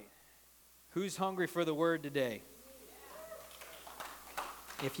Who's hungry for the word today?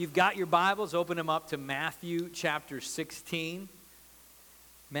 If you've got your Bibles, open them up to Matthew chapter 16.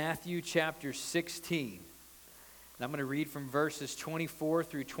 Matthew chapter 16. And I'm going to read from verses 24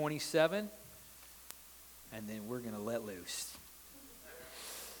 through 27. And then we're going to let loose.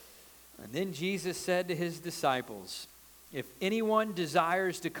 And then Jesus said to his disciples, "If anyone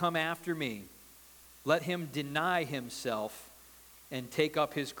desires to come after me, let him deny himself and take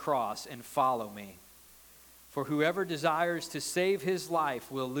up his cross and follow me. For whoever desires to save his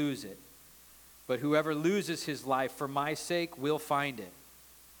life will lose it, but whoever loses his life for my sake will find it.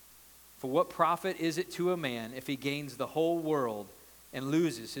 For what profit is it to a man if he gains the whole world and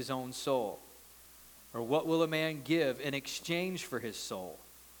loses his own soul? Or what will a man give in exchange for his soul?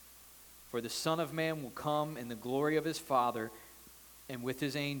 For the Son of Man will come in the glory of his Father and with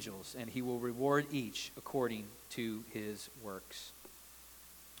his angels, and he will reward each according to his works."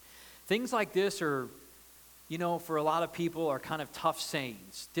 Things like this are, for a lot of people are kind of tough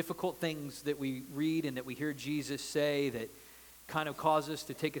sayings, difficult things that we read and that we hear Jesus say that kind of cause us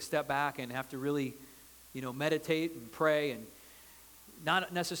to take a step back and have to really, meditate and pray, and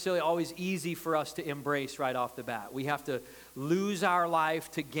not necessarily always easy for us to embrace right off the bat. We have to lose our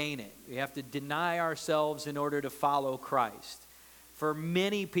life to gain it. We have to deny ourselves in order to follow Christ. For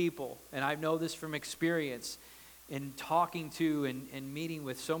many people, and I know this from experience, in talking to and meeting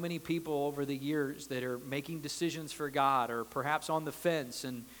with so many people over the years that are making decisions for God or perhaps on the fence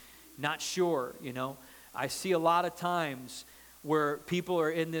and not sure, I see a lot of times where people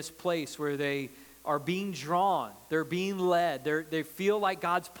are in this place where they are being drawn, they're being led, they feel like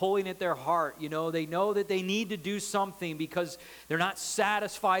God's pulling at their heart, they know that they need to do something because they're not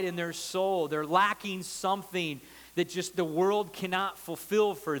satisfied in their soul, they're lacking something that just the world cannot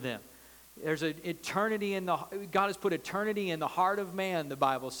fulfill for them. There's an eternity God has put eternity in the heart of man, the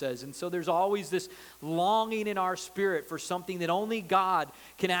Bible says. And so there's always this longing in our spirit for something that only God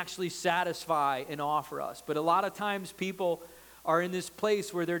can actually satisfy and offer us. But a lot of times people are in this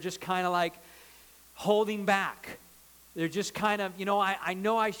place where they're just kind of like holding back. They're just kind of, I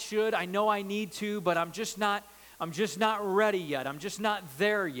know I should, I know I need to, but I'm just not ready yet. I'm just not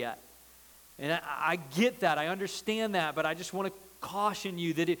there yet. And I get that, I understand that, but I just want to caution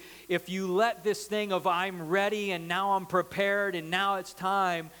you that if you let this thing of I'm ready and now I'm prepared and now it's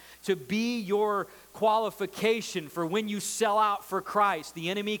time to be your qualification for when you sell out for Christ,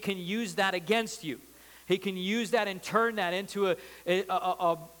 the enemy can use that against you. He can use that and turn that into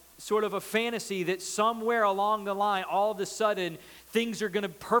a sort of a fantasy that somewhere along the line, all of a sudden, things are going to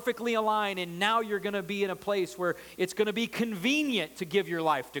perfectly align and now you're going to be in a place where it's going to be convenient to give your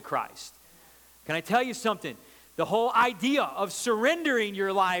life to Christ. Can I tell you something? The whole idea of surrendering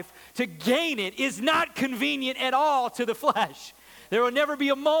your life to gain it is not convenient at all to the flesh. There will never be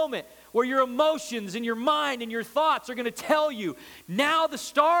a moment where your emotions and your mind and your thoughts are going to tell you, now the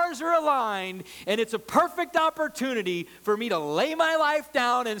stars are aligned and it's a perfect opportunity for me to lay my life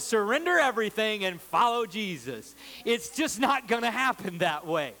down and surrender everything and follow Jesus. It's just not going to happen that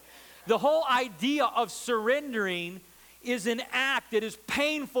way. The whole idea of surrendering is an act that is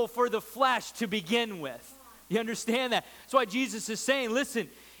painful for the flesh to begin with. You understand that? That's why Jesus is saying, listen,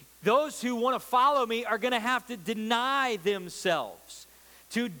 those who want to follow me are going to have to deny themselves.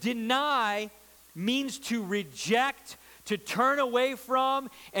 To deny means to reject, to turn away from,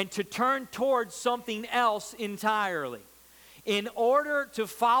 and to turn towards something else entirely. In order to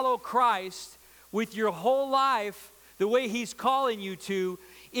follow Christ with your whole life the way He's calling you to,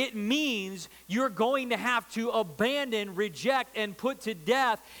 it means you're going to have to abandon, reject, and put to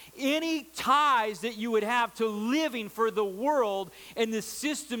death any ties that you would have to living for the world and the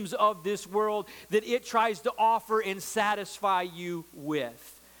systems of this world that it tries to offer and satisfy you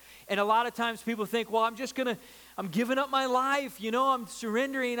with. And a lot of times people think, well, I'm giving up my life, I'm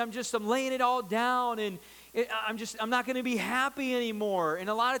surrendering, I'm laying it all down, and I'm not going to be happy anymore. And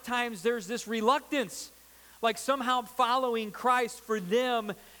a lot of times there's this reluctance. Like somehow following Christ for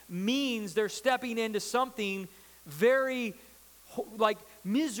them means they're stepping into something very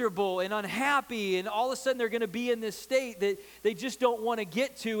miserable and unhappy, and all of a sudden they're going to be in this state that they just don't want to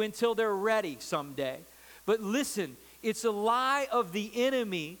get to until they're ready someday. But listen, it's a lie of the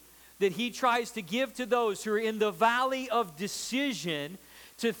enemy that he tries to give to those who are in the valley of decision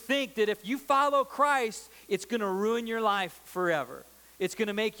to think that if you follow Christ, it's going to ruin your life forever. It's going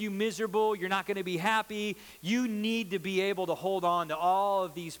to make you miserable. You're not going to be happy. You need to be able to hold on to all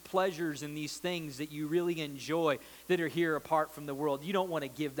of these pleasures and these things that you really enjoy that are here apart from the world. You don't want to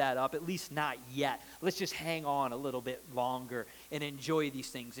give that up, at least not yet. Let's just hang on a little bit longer and enjoy these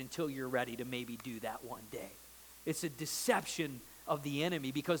things until you're ready to maybe do that one day. It's a deception of the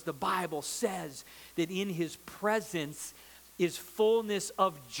enemy, because the Bible says that in his presence is fullness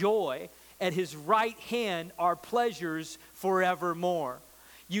of joy. At his right hand are pleasures forevermore.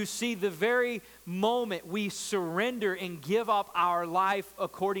 You see, the very moment we surrender and give up our life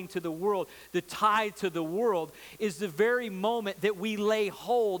according to the world, the tie to the world, is the very moment that we lay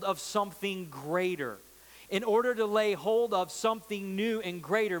hold of something greater. In order to lay hold of something new and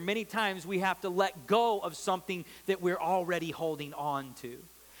greater, many times we have to let go of something that we're already holding on to.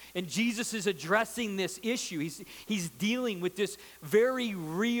 And Jesus is addressing this issue. He's dealing with this very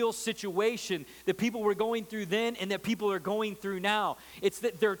real situation that people were going through then and that people are going through now. It's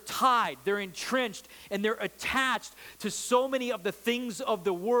that they're tied, they're entrenched, and they're attached to so many of the things of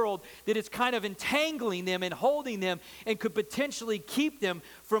the world that it's kind of entangling them and holding them and could potentially keep them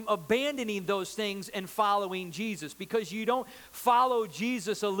from abandoning those things and following Jesus. Because you don't follow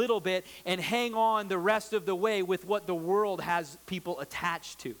Jesus a little bit and hang on the rest of the way with what the world has people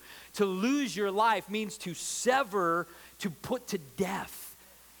attached to. To lose your life means to sever, to put to death.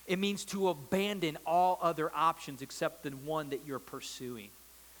 It means to abandon all other options except the one that you're pursuing.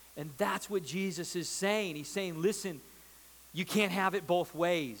 And that's what Jesus is saying. He's saying, listen, you can't have it both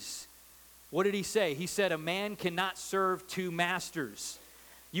ways. What did he say? He said, a man cannot serve two masters.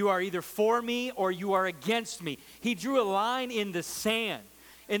 You are either for me or you are against me. He drew a line in the sand.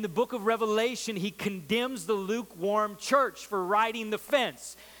 In the book of Revelation, he condemns the lukewarm church for riding the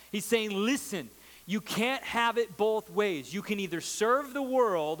fence. He's saying, listen, you can't have it both ways. You can either serve the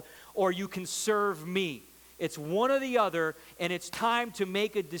world or you can serve me. It's one or the other, and it's time to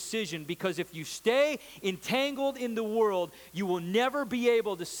make a decision, because if you stay entangled in the world, you will never be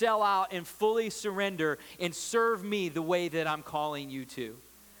able to sell out and fully surrender and serve me the way that I'm calling you to.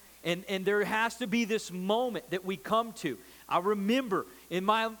 And there has to be this moment that we come to. I remember in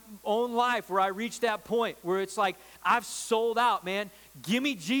my own life where I reached that point where it's like, I've sold out, man. Give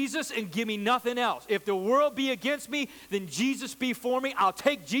me Jesus and give me nothing else. If the world be against me, then Jesus be for me. I'll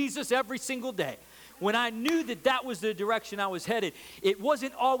take Jesus every single day. When I knew that that was the direction I was headed, it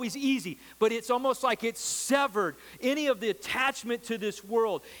wasn't always easy, but it's almost like it severed any of the attachment to this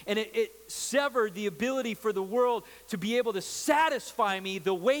world, and it severed the ability for the world to be able to satisfy me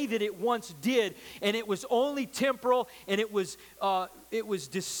the way that it once did, and it was only temporal, and it was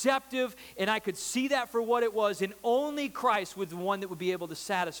deceptive, and I could see that for what it was, and only Christ was the one that would be able to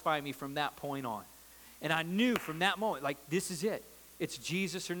satisfy me from that point on. And I knew from that moment, like, this is it. It's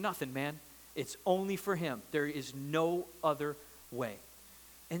Jesus or nothing, man. It's only for him. There is no other way.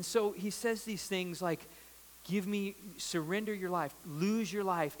 And so he says these things like, surrender your life, lose your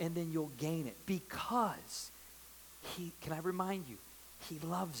life, and then you'll gain it. Because can I remind you, he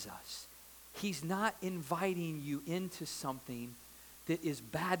loves us. He's not inviting you into something that is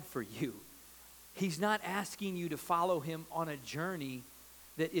bad for you. He's not asking you to follow him on a journey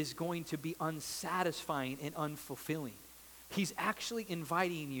that is going to be unsatisfying and unfulfilling. He's actually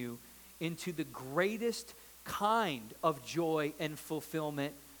inviting you into the greatest kind of joy and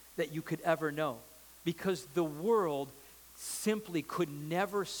fulfillment that you could ever know. Because the world simply could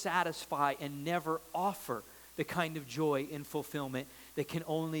never satisfy and never offer the kind of joy and fulfillment that can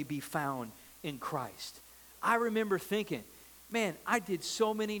only be found in Christ. I remember thinking, man, I did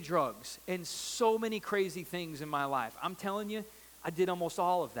so many drugs and so many crazy things in my life. I'm telling you, I did almost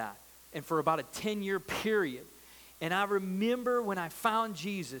all of that. And for about a 10-year period. And I remember when I found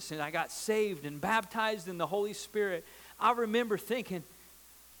Jesus and I got saved and baptized in the Holy Spirit, I remember thinking,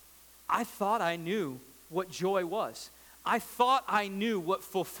 I thought I knew what joy was. I thought I knew what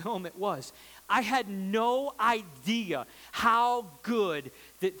fulfillment was. I had no idea how good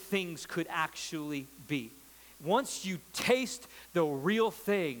that things could actually be. Once you taste the real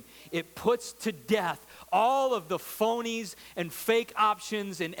thing, it puts to death all of the phonies and fake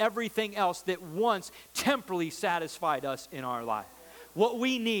options and everything else that once temporarily satisfied us in our life. What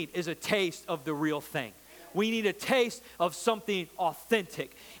we need is a taste of the real thing. We need a taste of something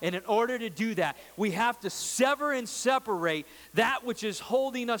authentic. And in order to do that, we have to sever and separate that which is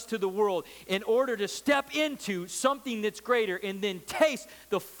holding us to the world in order to step into something that's greater and then taste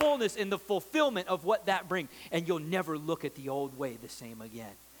the fullness and the fulfillment of what that brings. And you'll never look at the old way the same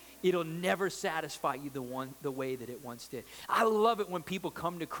again. It'll never satisfy you the way that it once did. I love it when people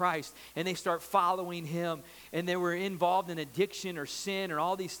come to Christ and they start following him and they were involved in addiction or sin or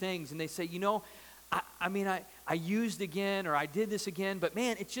all these things, and they say, you know, I used again, or I did this again, but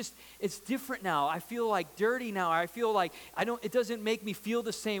man, it's different now. I feel like dirty now. I feel like it doesn't make me feel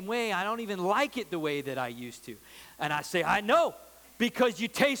the same way. I don't even like it the way that I used to. And I say, I know, because you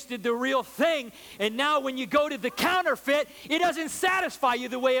tasted the real thing. And now when you go to the counterfeit, it doesn't satisfy you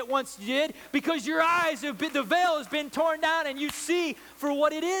the way it once did, because your eyes have been, the veil has been torn down and you see for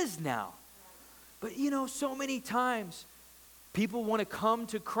what it is now. But so many times people want to come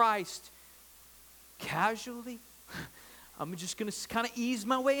to Christ casually. I'm just going to kind of ease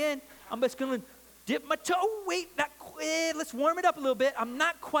my way in. I'm just going to dip my toe. Wait, let's warm it up a little bit. I'm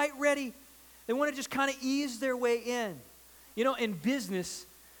not quite ready. They want to just kind of ease their way in. In business,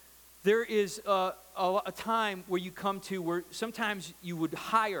 there is a time where you come to where sometimes you would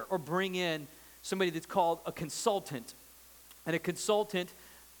hire or bring in somebody that's called a consultant. And a consultant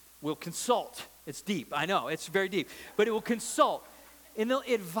will consult. It's deep. I know, it's very deep. But it will consult. And they'll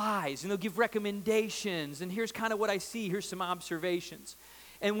advise, and they'll give recommendations. And here's kind of what I see. Here's some observations.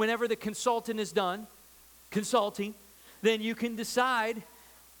 And whenever the consultant is done consulting, then you can decide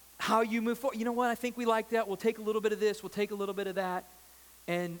how you move forward. You know what? I think we like that. We'll take a little bit of this. We'll take a little bit of that.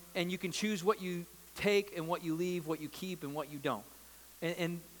 And you can choose what you take and what you leave, what you keep and what you don't.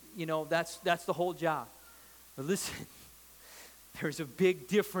 And that's the whole job. But listen, there's a big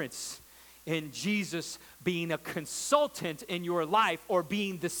difference in Jesus being a consultant in your life or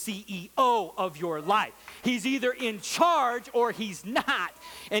being the CEO of your life. He's either in charge or he's not.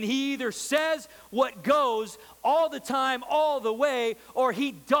 And he either says what goes all the time, all the way, or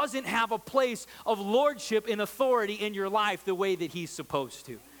he doesn't have a place of lordship and authority in your life the way that he's supposed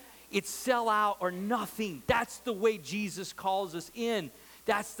to. It's sell out or nothing. That's the way Jesus calls us in.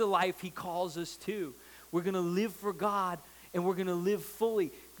 That's the life he calls us to. We're going to live for God and we're going to live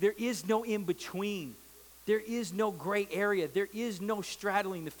fully. There is no in between. There is no gray area. There is no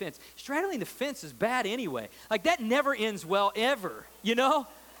straddling the fence. Straddling the fence is bad anyway. Like that never ends well ever,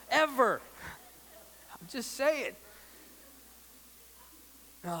 Ever. I'm just saying.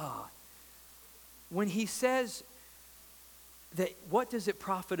 When he says that what does it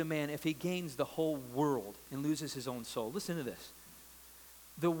profit a man if he gains the whole world and loses his own soul? Listen to this.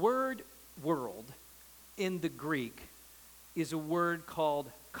 The word world in the Greek is a word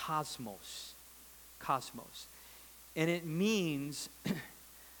called cosmos. Cosmos. And it means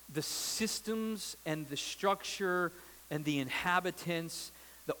the systems and the structure and the inhabitants,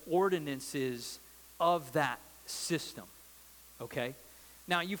 the ordinances of that system. Okay?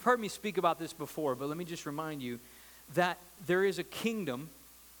 Now, you've heard me speak about this before, but let me just remind you that there is a kingdom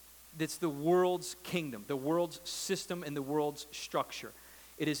that's the world's kingdom, the world's system and the world's structure.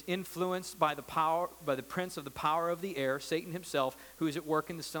 It is influenced by the prince of the power of the air, Satan himself, who is at work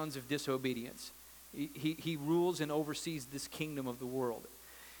in the sons of disobedience. He rules and oversees this kingdom of the world.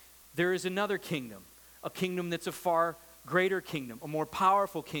 There is another kingdom, a kingdom that's a far greater kingdom, a more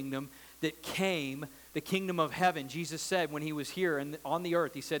powerful kingdom that came, the kingdom of heaven. Jesus said when he was here and on the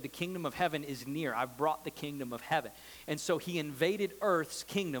earth, he said, the kingdom of heaven is near. I've brought the kingdom of heaven. And so he invaded earth's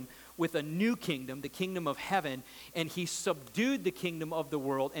kingdom with a new kingdom, the kingdom of heaven, and he subdued the kingdom of the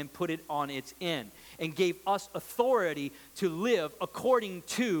world and put it on its end and gave us authority to live according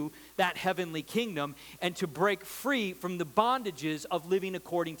to that heavenly kingdom and to break free from the bondages of living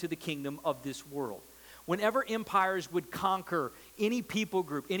according to the kingdom of this world. Whenever empires would conquer any people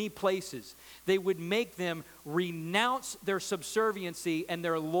group, any places, they would make them renounce their subserviency and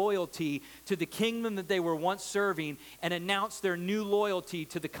their loyalty to the kingdom that they were once serving and announce their new loyalty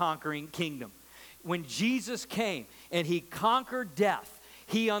to the conquering kingdom. When Jesus came and he conquered death,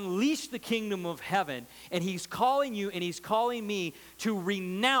 he unleashed the kingdom of heaven, and he's calling you and he's calling me to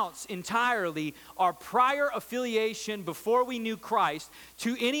renounce entirely our prior affiliation before we knew Christ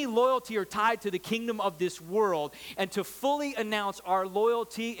to any loyalty or tied to the kingdom of this world, and to fully announce our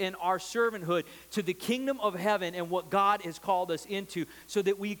loyalty and our servanthood to the kingdom of heaven and what God has called us into, so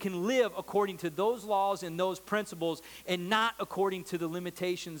that we can live according to those laws and those principles and not according to the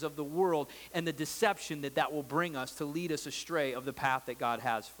limitations of the world and the deception that will bring us to lead us astray of the path that God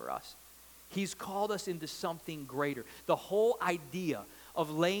has for us. He's called us into something greater. The whole idea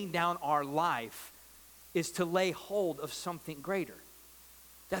of laying down our life is to lay hold of something greater.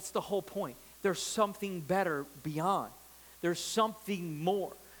 That's the whole point. There's something better beyond. There's something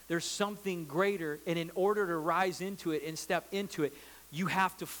more. There's something greater, and in order to rise into it and step into it, you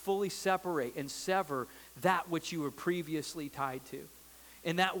have to fully separate and sever that which you were previously tied to.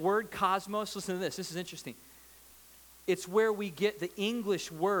 And that word cosmos, listen to this. This is interesting. It's where we get the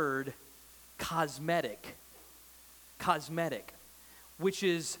English word cosmetic. Cosmetic, which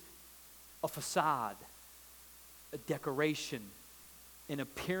is a facade, a decoration, an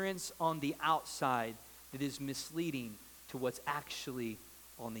appearance on the outside that is misleading to what's actually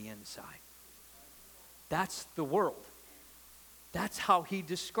on the inside. That's the world. That's how he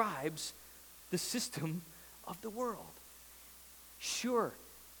describes the system of the world. Sure,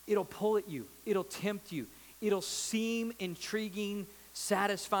 it'll pull at you. It'll tempt you. It'll seem intriguing,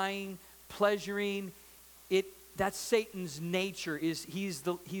 satisfying, pleasuring. That's Satan's nature. He's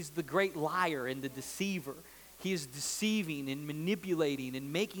the great liar and the deceiver. He is deceiving and manipulating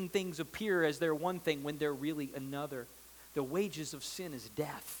and making things appear as they're one thing when they're really another. The wages of sin is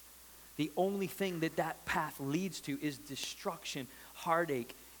death. The only thing that path leads to is destruction,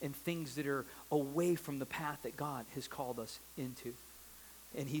 heartache, and things that are away from the path that God has called us into.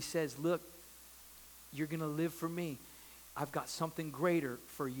 And he says, look, you're going to live for me. I've got something greater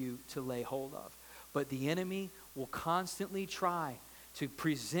for you to lay hold of. But the enemy will constantly try to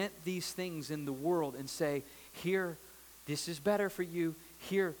present these things in the world and say, here, this is better for you.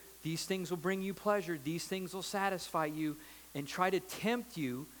 Here, these things will bring you pleasure. These things will satisfy you. And try to tempt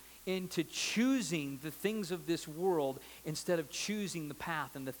you into choosing the things of this world instead of choosing the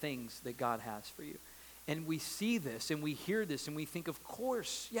path and the things that God has for you. And we see this and we hear this and we think, of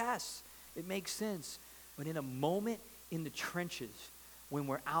course, yes, it makes sense. But in a moment in the trenches, when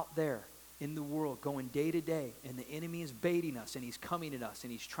we're out there in the world going day to day and the enemy is baiting us and he's coming at us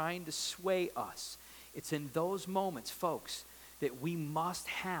and he's trying to sway us, it's in those moments, folks, that we must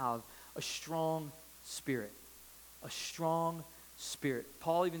have a strong spirit. A strong spirit.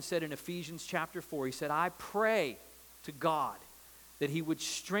 Paul even said in Ephesians chapter 4, he said, I pray to God that he would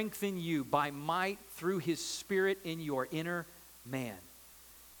strengthen you by might through his spirit in your inner man.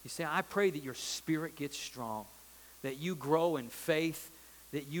 He said, I pray that your spirit gets strong, that you grow in faith,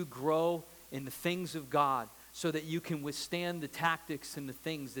 that you grow in the things of God so that you can withstand the tactics and the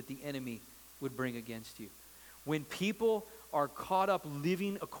things that the enemy would bring against you. When people are caught up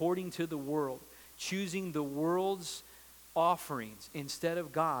living according to the world, choosing the world's offerings instead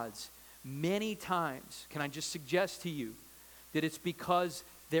of God's, many times, can I just suggest to you that it's because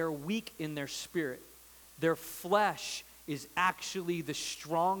they're weak in their spirit. Their flesh is actually the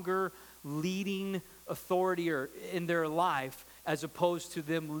stronger leading authority in their life as opposed to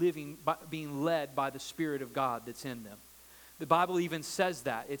them being led by the Spirit of God that's in them. The Bible even says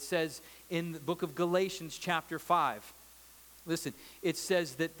that. It says in the book of Galatians chapter 5, listen, it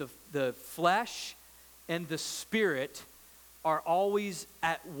says that the flesh and the spirit are always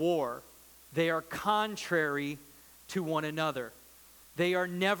at war. They are contrary to one another. They are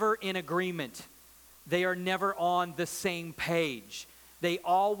never in agreement. They are never on the same page. They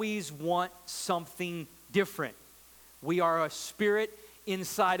always want something different. We are a spirit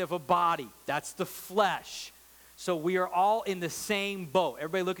inside of a body. That's the flesh. So we are all in the same boat.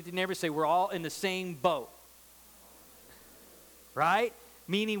 Everybody look at the neighbor and say, we're all in the same boat. Right?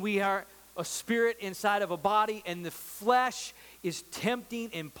 Meaning we are a spirit inside of a body, and the flesh is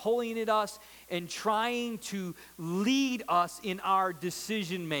tempting and pulling at us and trying to lead us in our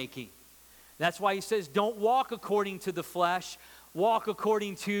decision making. That's why he says, don't walk according to the flesh, walk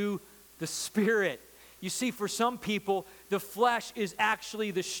according to the Spirit. You see, for some people, the flesh is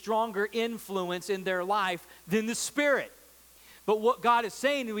actually the stronger influence in their life than the Spirit. But what God is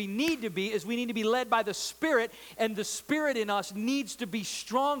saying we need to be is we need to be led by the Spirit, and the Spirit in us needs to be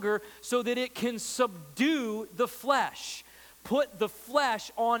stronger so that it can subdue the flesh. Put the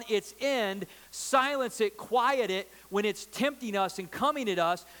flesh on its end, silence it, quiet it when it's tempting us and coming at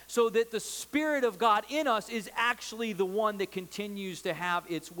us, so that the Spirit of God in us is actually the one that continues to have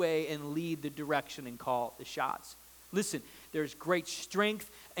its way and lead the direction and call the shots. Listen, there's great strength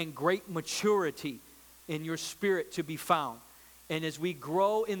and great maturity in your spirit to be found. And as we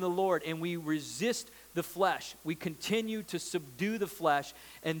grow in the Lord and we resist the flesh, we continue to subdue the flesh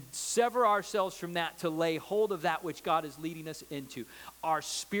and sever ourselves from that to lay hold of that which God is leading us into. Our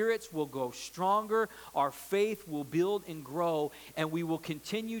spirits will grow stronger, our faith will build and grow, and we will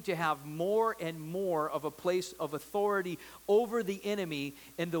continue to have more and more of a place of authority over the enemy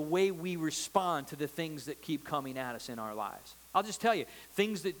in the way we respond to the things that keep coming at us in our lives. I'll just tell you,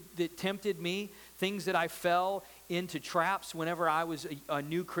 things that tempted me, things that I fell into traps whenever I was a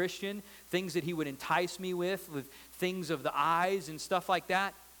new Christian, things that he would entice me with things of the eyes and stuff like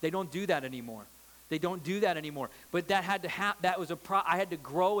that, they don't do that anymore. They don't do that anymore. But that had to I had to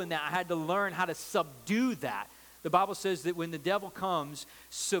grow in that. I had to learn how to subdue that. The Bible says that when the devil comes,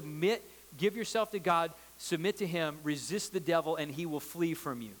 submit, give yourself to God, submit to him, resist the devil, and he will flee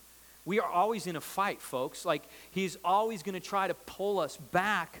from you. We are always in a fight, folks. Like, he's always going to try to pull us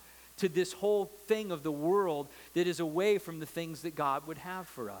back to this whole thing of the world that is away from the things that God would have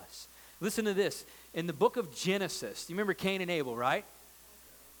for us. Listen to this. In the book of Genesis, you remember Cain and Abel, right?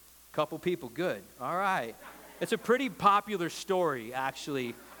 Couple people, good. All right. It's a pretty popular story,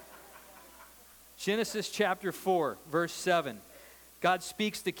 actually. Genesis chapter 4, verse 7. God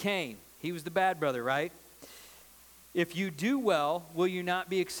speaks to Cain. He was the bad brother, right? If you do well, will you not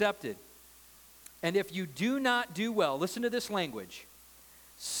be accepted? And if you do not do well, listen to this language.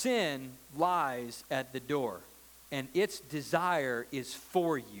 Sin lies at the door, and its desire is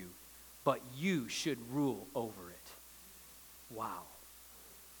for you, but you should rule over it. Wow.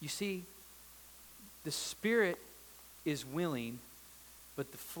 You see, the spirit is willing,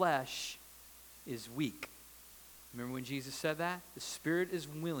 but the flesh is weak. Remember when Jesus said that? The spirit is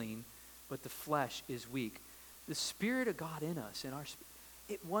willing, but the flesh is weak. The Spirit of God in us, in our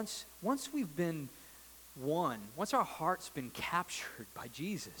once we've been won, once our heart's been captured by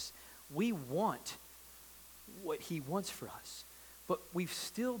Jesus, we want what he wants for us. But we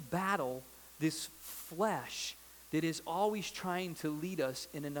still battle this flesh that is always trying to lead us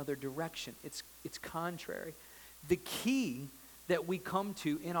in another direction. It's contrary. The key that we come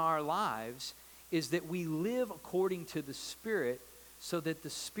to in our lives is that we live according to the Spirit so that the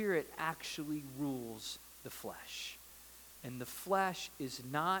Spirit actually rules the flesh. And the flesh is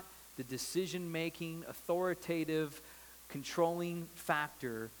not the decision-making, authoritative, controlling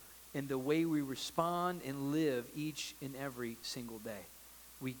factor in the way we respond and live each and every single day.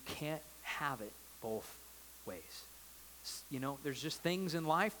 We can't have it both ways. You know, there's just things in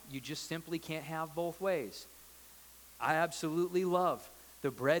life you just simply can't have both ways. I absolutely love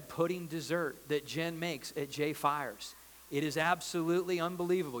the bread pudding dessert that Jen makes at J. Fires. It is absolutely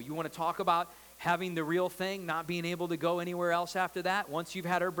unbelievable. You want to talk about having the real thing, not being able to go anywhere else after that? Once you've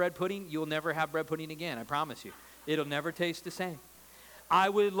had her bread pudding, you'll never have bread pudding again, I promise you. It'll never taste the same. I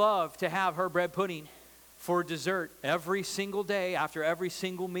would love to have her bread pudding for dessert every single day after every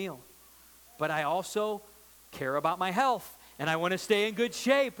single meal. But I also care about my health, and I want to stay in good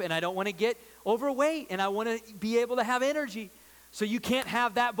shape, and I don't want to get overweight, and I want to be able to have energy. So you can't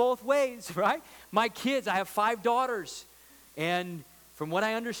have that both ways, right? My kids, I have 5 daughters, and from what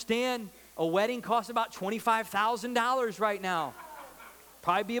I understand, a wedding costs about $25,000 right now.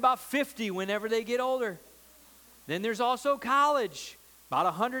 Probably be about $50,000 whenever they get older. Then there's also college,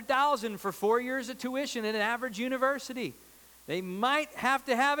 about $100,000 for 4 years of tuition at an average university. They might have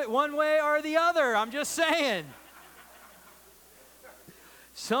to have it one way or the other. I'm just saying.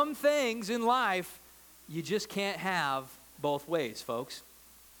 Some things in life you just can't have both ways, folks.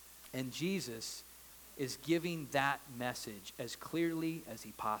 And Jesus is giving that message as clearly as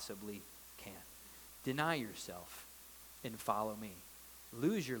he possibly can. Deny yourself and follow me.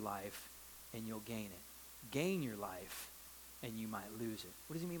 Lose your life and you'll gain it. Gain your life and you might lose it.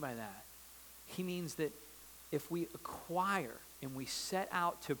 What does he mean by that? He means that if we acquire and we set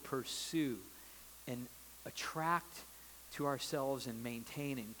out to pursue and attract to ourselves and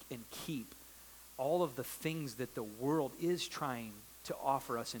maintain and keep all of the things that the world is trying to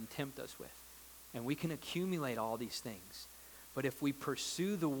offer us and tempt us with, and we can accumulate all these things, but if we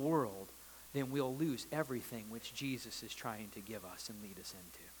pursue the world, then we'll lose everything which Jesus is trying to give us and lead us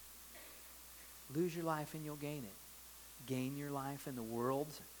into. Lose your life and you'll gain it. Gain your life in the world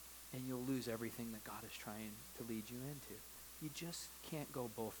and you'll lose everything that God is trying to lead you into. You just can't go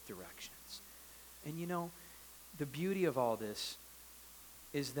both directions. And you know, the beauty of all this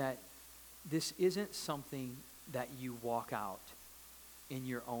is that this isn't something that you walk out in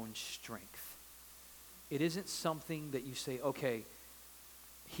your own strength. It isn't something that you say, okay,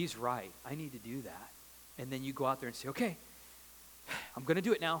 he's right, I need to do that. And then you go out there and say, okay, I'm going to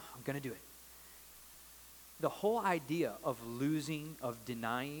do it now. I'm going to do it. The whole idea of losing, of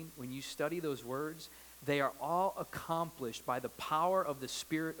denying, when you study those words, they are all accomplished by the power of the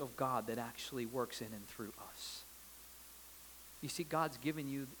Spirit of God that actually works in and through us. You see, God's given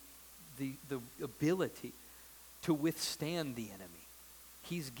you the ability to withstand the enemy.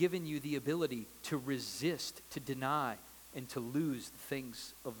 He's given you the ability to resist, to deny, and to lose the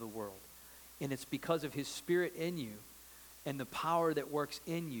things of the world. And it's because of his Spirit in you and the power that works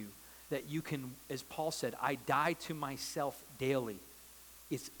in you that you can, as Paul said, I die to myself daily.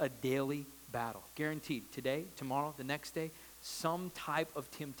 It's a daily battle. Guaranteed. Today, tomorrow, the next day, some type of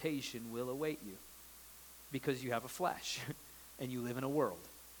temptation will await you because you have a flesh and you live in a world.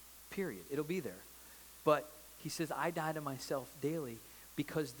 Period. It'll be there. But he says, I die to myself daily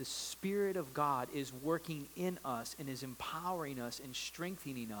because the Spirit of God is working in us and is empowering us and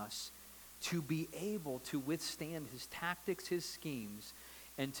strengthening us to be able to withstand his tactics, his schemes,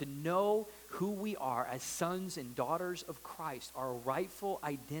 and to know who we are as sons and daughters of Christ, our rightful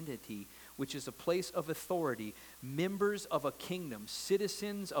identity, which is a place of authority, members of a kingdom,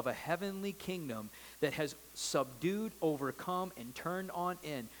 citizens of a heavenly kingdom that has subdued, overcome, and turned on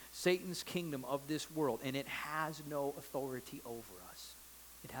in Satan's kingdom of this world, and it has no authority over us.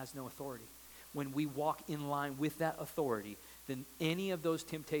 It has no authority. When we walk in line with that authority, then any of those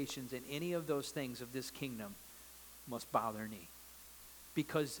temptations and any of those things of this kingdom must bow their knee,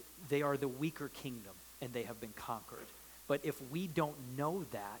 because they are the weaker kingdom and they have been conquered. But if we don't know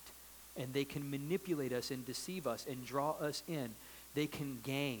that, and they can manipulate us and deceive us and draw us in, they can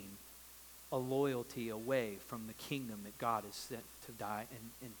gain a loyalty away from the kingdom that God has sent to die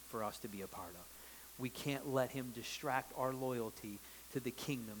and for us to be a part of. We can't let him distract our loyalty to the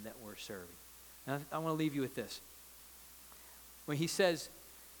kingdom that we're serving. And I want to leave you with this. When he says,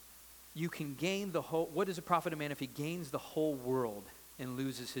 you can gain the whole, what does it profit a man if he gains the whole world and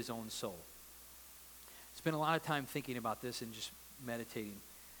loses his own soul? Spent a lot of time thinking about this and just meditating.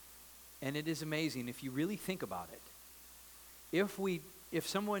 And it is amazing if you really think about it. If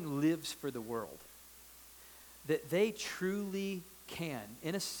someone lives for the world, that they truly can,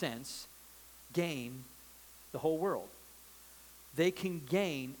 in a sense, gain the whole world. They can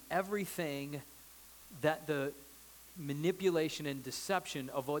gain everything that the manipulation and deception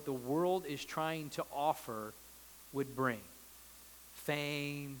of what the world is trying to offer would bring.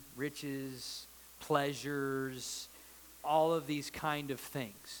 Fame, riches, pleasures, all of these kind of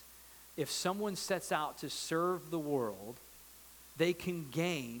things. If someone sets out to serve the world, they can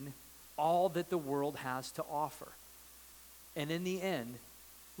gain all that the world has to offer. And in the end,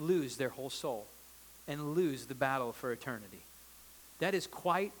 lose their whole soul and lose the battle for eternity. That is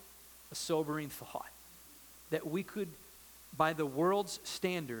quite a sobering thought. That we could, by the world's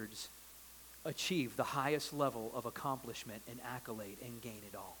standards, achieve the highest level of accomplishment and accolade and gain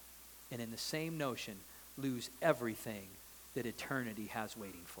it all. And in the same notion, lose everything that eternity has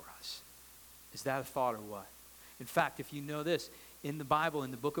waiting for us. Is that a thought or what? In fact, if you know this, in the Bible,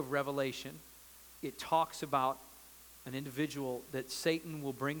 in the book of Revelation, it talks about an individual that Satan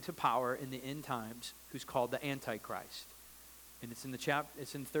will bring to power in the end times, who's called the Antichrist. And it's in the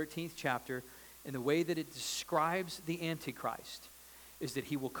 13th chapter, and the way that it describes the Antichrist is that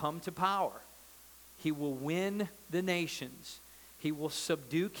he will come to power. He will win the nations. He will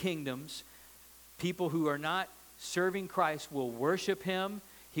subdue kingdoms. People who are not serving Christ will worship him.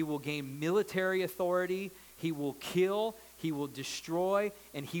 He will gain military authority. He will kill. He will destroy.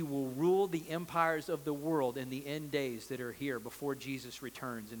 And he will rule the empires of the world in the end days that are here before Jesus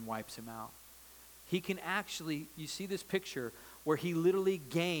returns and wipes him out. He can actually, you see this picture where he literally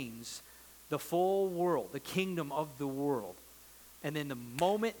gains the full world, the kingdom of the world. And then the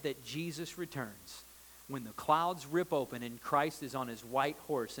moment that Jesus returns, when the clouds rip open and Christ is on his white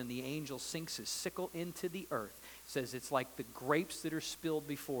horse and the angel sinks his sickle into the earth, says it's like the grapes that are spilled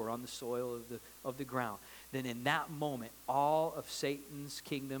before on the soil of the ground. Then in that moment, all of Satan's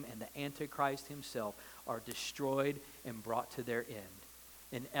kingdom and the Antichrist himself are destroyed and brought to their end.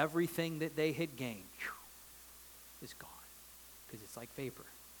 And everything that they had gained is gone. Because it's like vapor.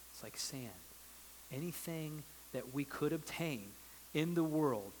 It's like sand. Anything that we could obtain in the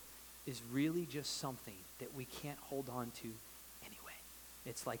world is really just something that we can't hold on to anyway.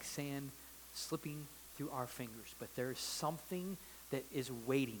 It's like sand slipping through our fingers. But there is something that is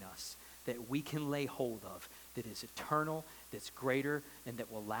waiting us that we can lay hold of that is eternal, that's greater, and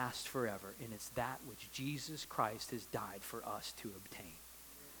that will last forever. And it's that which Jesus Christ has died for us to obtain.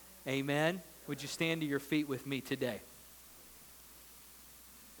 Amen? Would you stand to your feet with me today?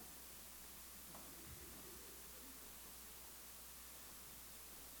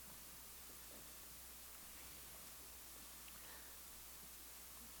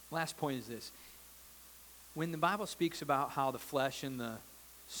 Last point is this. When the Bible speaks about how the flesh and the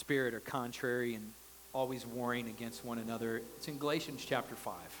spirit are contrary and always warring against one another, it's in Galatians chapter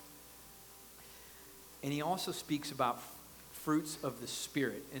 5. And he also speaks about fruits of the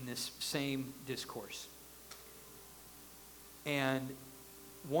Spirit in this same discourse. And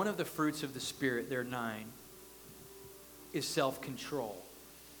one of the fruits of the Spirit, there are 9, is self-control.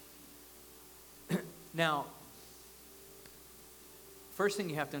 Now, first thing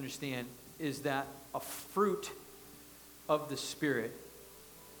you have to understand is that a fruit of the Spirit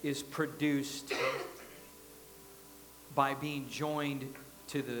is produced by being joined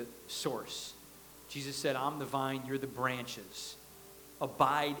to the source. Jesus said, I'm the vine, you're the branches.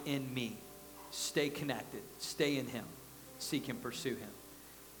 Abide in me. Stay connected. Stay in him. Seek him, pursue him.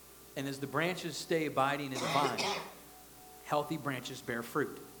 And as the branches stay abiding in the vine, healthy branches bear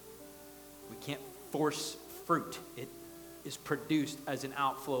fruit. We can't force fruit. It is produced as an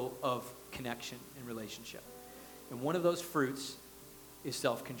outflow of connection and relationship. And one of those fruits is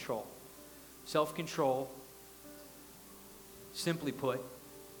self-control. Self-control, simply put,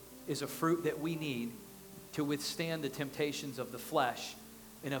 is a fruit that we need to withstand the temptations of the flesh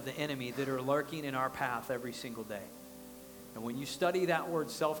and of the enemy that are lurking in our path every single day. And when you study that word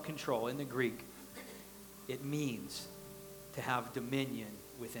self-control in the Greek, it means to have dominion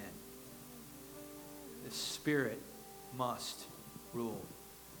within. The Spirit must rule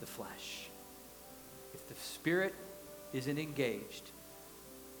the flesh. If the Spirit isn't engaged,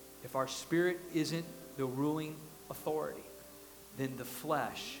 if our spirit isn't the ruling authority, then the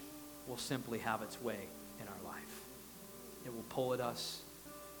flesh will simply have its way in our life. It will pull at us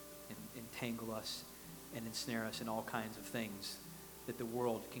and entangle us and ensnare us in all kinds of things that the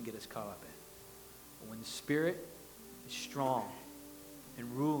world can get us caught up in. But when the Spirit is strong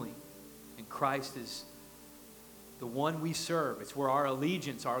and ruling, and Christ is the one we serve, it's where our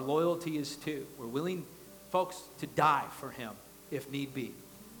allegiance, our loyalty is to. We're willing, folks, to die for him if need be.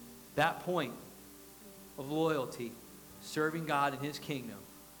 That point of loyalty, serving God in his kingdom,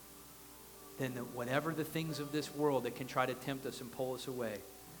 then whatever the things of this world that can try to tempt us and pull us away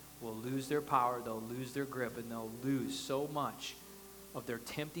will lose their power, they'll lose their grip, and they'll lose so much of their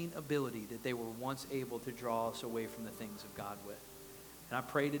tempting ability that they were once able to draw us away from the things of God with. And I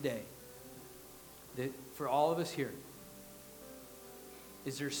pray today that for all of us here,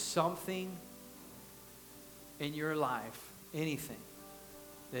 is there something in your life, anything,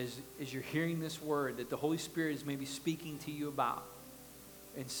 that as you're hearing this word, that the Holy Spirit is maybe speaking to you about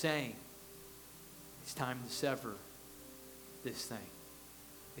and saying, it's time to sever this thing.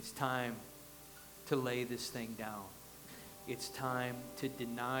 It's time to lay this thing down. It's time to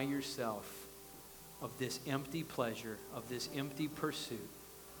deny yourself of this empty pleasure, of this empty pursuit,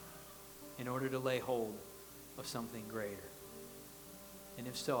 in order to lay hold of something greater. And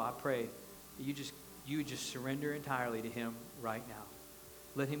if so, I pray that you would just surrender entirely to him right now.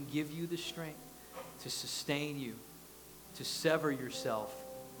 Let him give you the strength to sustain you, to sever yourself,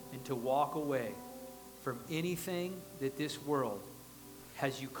 and to walk away from anything that this world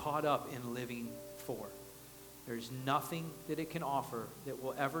has you caught up in living for. There's nothing that it can offer that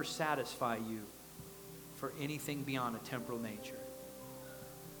will ever satisfy you for anything beyond a temporal nature.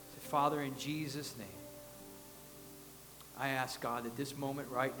 So, Father, in Jesus' name, I ask God at this moment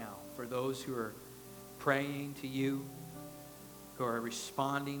right now, for those who are praying to you, who are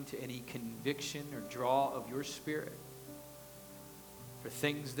responding to any conviction or draw of your Spirit, for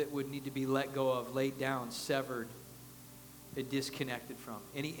things that would need to be let go of, laid down, severed, and disconnected from,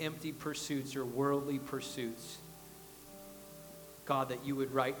 any empty pursuits or worldly pursuits, God, that you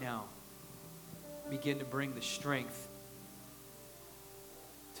would right now begin to bring the strength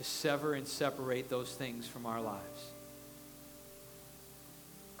to sever and separate those things from our lives.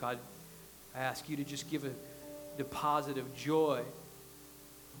 God, I ask you to just give a deposit of joy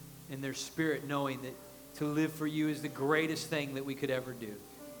in their spirit, knowing that to live for you is the greatest thing that we could ever do.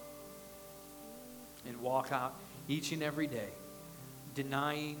 And walk out each and every day,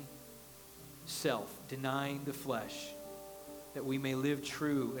 denying self, denying the flesh, that we may live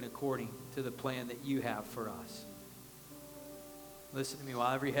true and according to the plan that you have for us. Listen to me,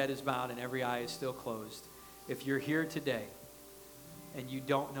 while every head is bowed and every eye is still closed. If you're here today and you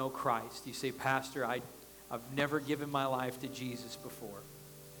don't know Christ, you say, Pastor, I've never given my life to Jesus before.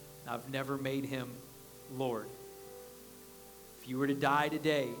 I've never made him Lord. If you were to die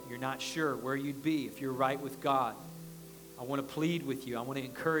today, you're not sure where you'd be if you're right with God. I want to plead with you. I want to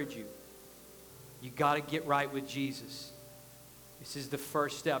encourage you. You got to get right with Jesus. This is the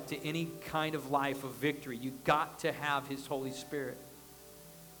first step to any kind of life of victory. You've got to have his Holy Spirit.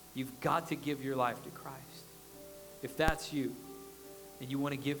 You've got to give your life to Christ. If that's you, and you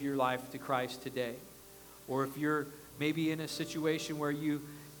want to give your life to Christ today, or if you're maybe in a situation where you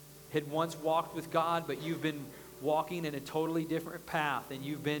had once walked with God, but you've been walking in a totally different path, and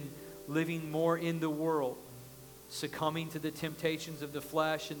you've been living more in the world, succumbing to the temptations of the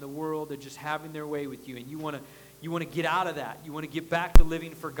flesh and the world, they're just having their way with you, and you want to get out of that. You want to get back to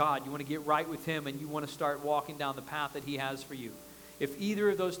living for God. You want to get right with him, and you want to start walking down the path that he has for you. If either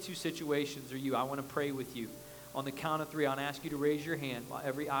of those two situations are you, I want to pray with you. On the count of three, I'll ask you to raise your hand while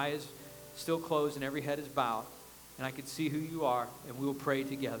every eye is still closed and every head is bowed, and I can see who you are, and we will pray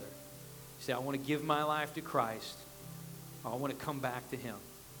together. You say, I want to give my life to Christ. I want to come back to him.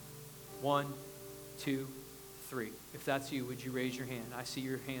 1, 2, 3. If that's you, would you raise your hand? I see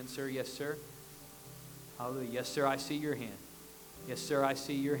your hand, sir. Yes, sir. Hallelujah. Yes, sir, I see your hand. Yes, sir, I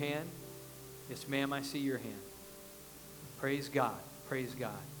see your hand. Yes, ma'am, I see your hand. Praise God. Praise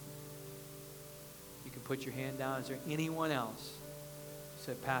God. You can put your hand down. Is there anyone else who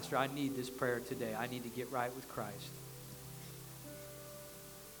said, Pastor, I need this prayer today. I need to get right with Christ?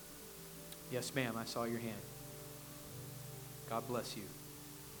 Yes, ma'am, I saw your hand. God bless you.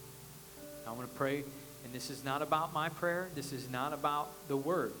 I want to pray, and this is not about my prayer. This is not about the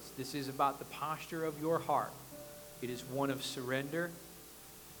words. This is about the posture of your heart. It is one of surrender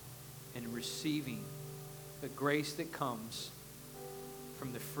and receiving the grace that comes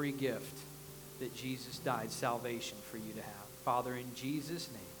from the free gift that Jesus died salvation for you to have. Father, in Jesus'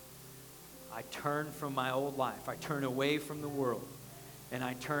 name, I turn from my old life. I turn away from the world, and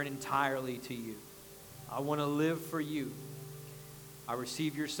I turn entirely to you. I want to live for you. I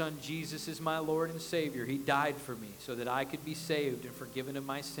receive your Son Jesus as my Lord and Savior. He died for me so that I could be saved and forgiven of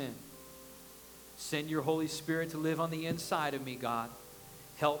my sin. Send your Holy Spirit to live on the inside of me, God.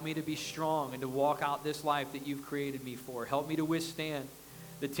 Help me to be strong and to walk out this life that you've created me for. Help me to withstand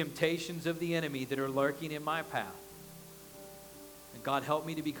the temptations of the enemy that are lurking in my path. And God, help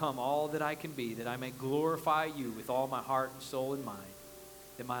me to become all that I can be, that I may glorify you with all my heart and soul and mind,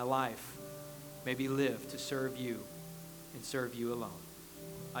 that my life may be lived to serve you and serve you alone.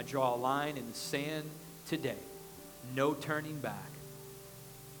 I draw a line in the sand today. No turning back.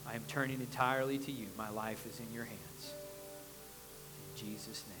 I am turning entirely to you. My life is in your hands. In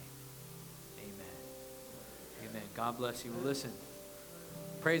Jesus' name, amen. Amen. God bless you. Listen.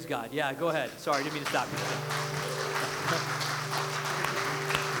 Praise God. Yeah, go ahead. Sorry, didn't mean to stop you.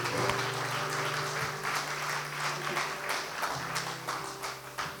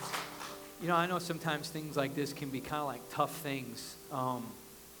 You know, I know sometimes things like this can be kind of like tough things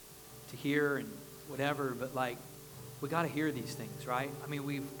to hear and whatever, but like, we got to hear these things, right? I mean,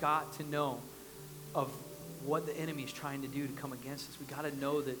 we've got to know of what the enemy is trying to do to come against us. We got to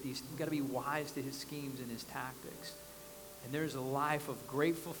know that we've got to be wise to his schemes and his tactics. And there's a life of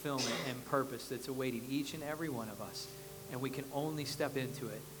great fulfillment and purpose that's awaiting each and every one of us. And we can only step into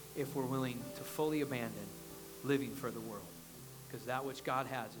it if we're willing to fully abandon living for the world. Because that which God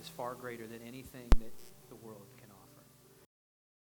has is far greater than anything that the world can.